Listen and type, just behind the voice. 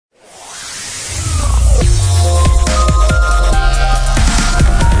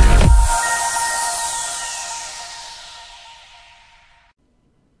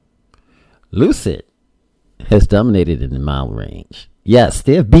Lucid has dominated in the mile range. Yes,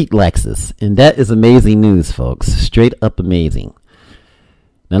 they have beat Lexus, and that is amazing news, folks. Straight up amazing.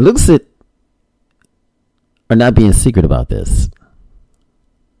 Now, Lucid are not being secret about this.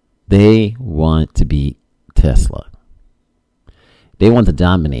 They want to beat Tesla. They want to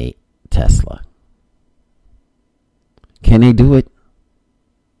dominate Tesla. Can they do it?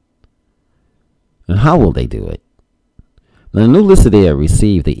 And how will they do it? Now, the new Lucid Air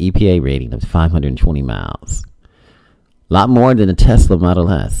received the EPA rating of 520 miles. A lot more than the Tesla Model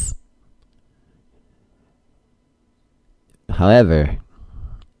S. However,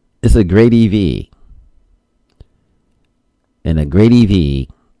 it's a great EV. And a great EV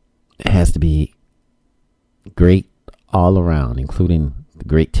has to be great all around, including the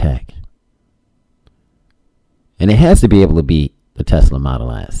great tech. And it has to be able to beat the Tesla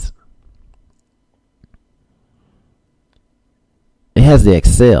Model S. It has to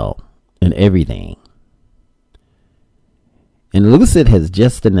excel in everything. And Lucid has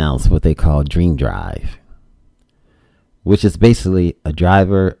just announced what they call DreamDrive, which is basically a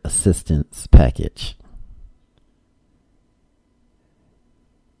driver assistance package,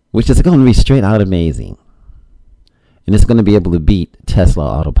 which is going to be straight out amazing. And it's going to be able to beat Tesla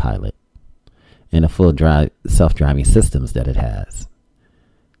Autopilot and the full self-driving systems that it has.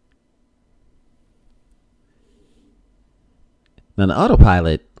 Now, the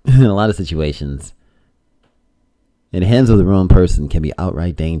Autopilot, in a lot of situations, in the hands of the wrong person, can be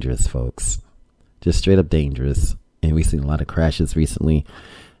outright dangerous, folks. Just straight up dangerous. And we've seen a lot of crashes recently.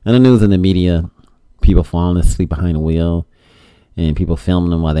 In the news and the media, people falling asleep behind the wheel, and people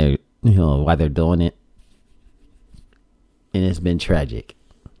filming them while they're doing it. And it's been tragic.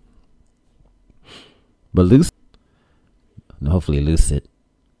 But hopefully Lucid,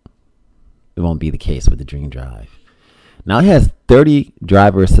 it won't be the case with the DreamDrive. Now it has 30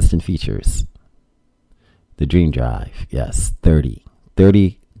 driver assistant features. The DreamDrive, yes,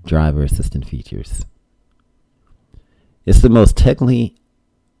 30 driver assistant features. It's the most technically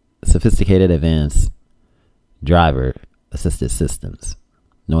sophisticated advanced driver assisted systems,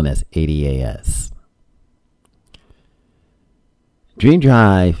 known as ADAS.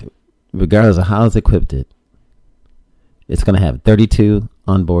 DreamDrive, regardless of how it's equipped, it's going to have 32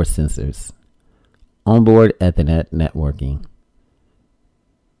 onboard sensors, onboard Ethernet networking,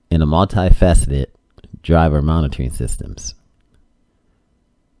 and a multifaceted driver monitoring systems.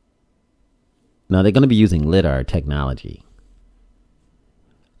 Now, they're going to be using LiDAR technology.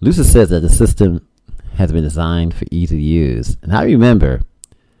 Lucid says that the system has been designed for easy use. And I remember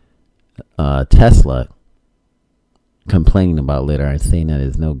Tesla complaining about LiDAR and saying that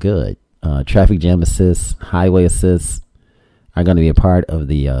it's no good. Traffic jam assist, highway assist are going to be a part of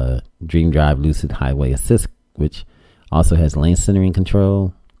the DreamDrive Lucid Highway Assist, which also has lane centering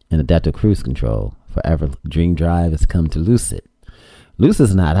control and adaptive cruise control. Forever, DreamDrive has come to Lucid.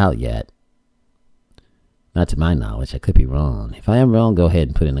 Lucid's not out yet. Not to my knowledge. I could be wrong. If I am wrong, go ahead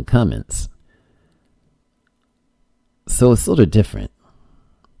and put it in the comments. So it's sort of different.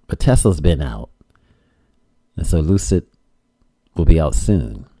 But Tesla's been out. And so Lucid will be out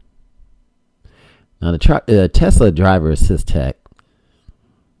soon. Now, the Tesla driver assist tech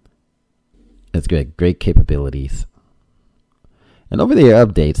has great capabilities. And over-the-air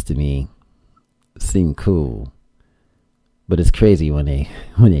updates, to me, seem cool. But it's crazy when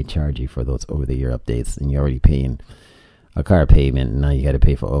they charge you for those over-the-air updates, and you're already paying a car payment, and now you got to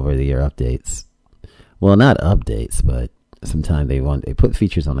pay for over-the-air updates. Well, not updates, but sometimes they put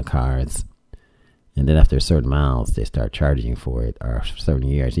features on the cars, and then after certain miles, they start charging you for it, or certain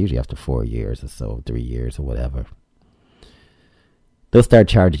years, usually after 4 years or so, 3 years or whatever. They'll start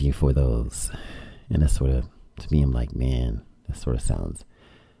charging you for those. And that's sort of, to me, I'm like, man, that sort of sounds,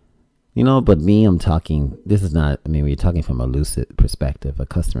 but me, I'm talking, when you're talking from a Lucid perspective, a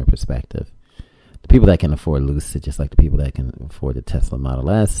customer perspective, the people that can afford Lucid, just like the people that can afford the Tesla Model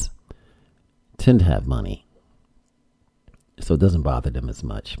S, tend to have money. So it doesn't bother them as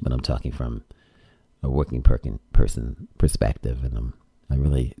much, but I'm talking from a working person perspective, and I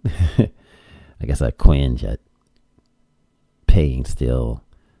really, I guess I cringe at paying still,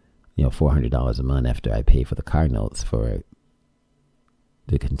 $400 a month after I pay for the car notes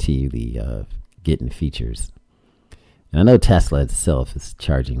to continue the getting features. And I know Tesla itself is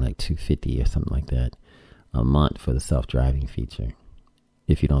charging like $250 or something like that a month for the self-driving feature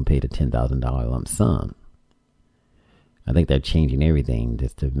if you don't pay the $10,000 lump sum. I think they're changing everything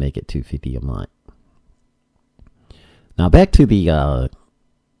just to make it $250 a month. Now back to the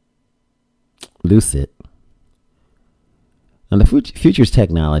Lucid. Now the futures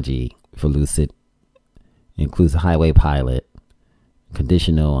technology for Lucid includes a highway pilot,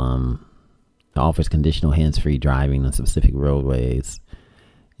 conditional It offers conditional hands-free driving on specific roadways.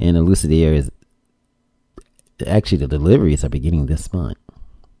 And the Lucid Air is actually, the deliveries are beginning this month.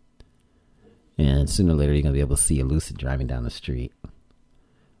 And sooner or later, you're going to be able to see a Lucid driving down the street.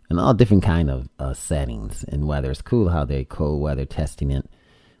 And all different kind of settings and weather. It's cool how they're cold weather testing it.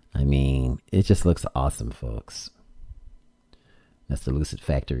 I mean, it just looks awesome, folks. That's the Lucid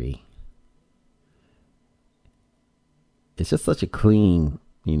factory. It's just such a clean,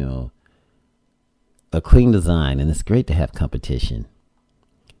 a clean design. And it's great to have competition.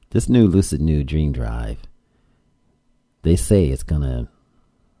 This new Lucid new DreamDrive, they say it's going to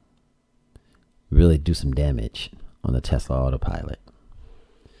really do some damage on the Tesla Autopilot.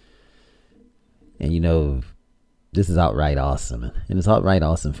 And this is outright awesome. And it's outright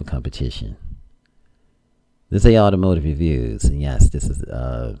awesome for competition. This is Automotive Reviews. And yes, this is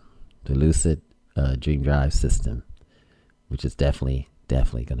the Lucid DreamDrive system, which is definitely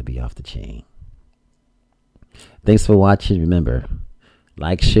going to be off the chain. Thanks for watching. Remember,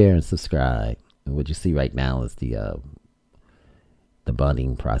 like, share, and subscribe. And what you see right now is the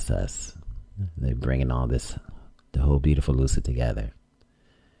bonding process. They're bringing all this, the whole beautiful Lucid together,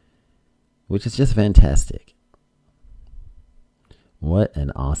 which is just fantastic. What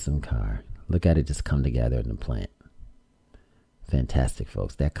an awesome car. Look at it just come together in the plant. Fantastic,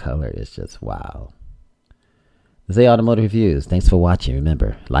 folks. That color is just wow. This is Automotive Reviews. Thanks for watching.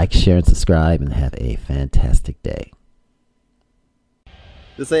 Remember, like, share, and subscribe, and have a fantastic day.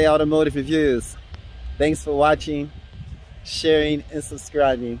 This is Automotive Reviews. Thanks for watching, sharing, and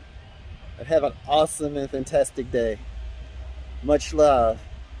subscribing. And have an awesome and fantastic day. Much love.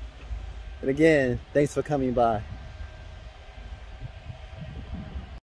 And again, thanks for coming by.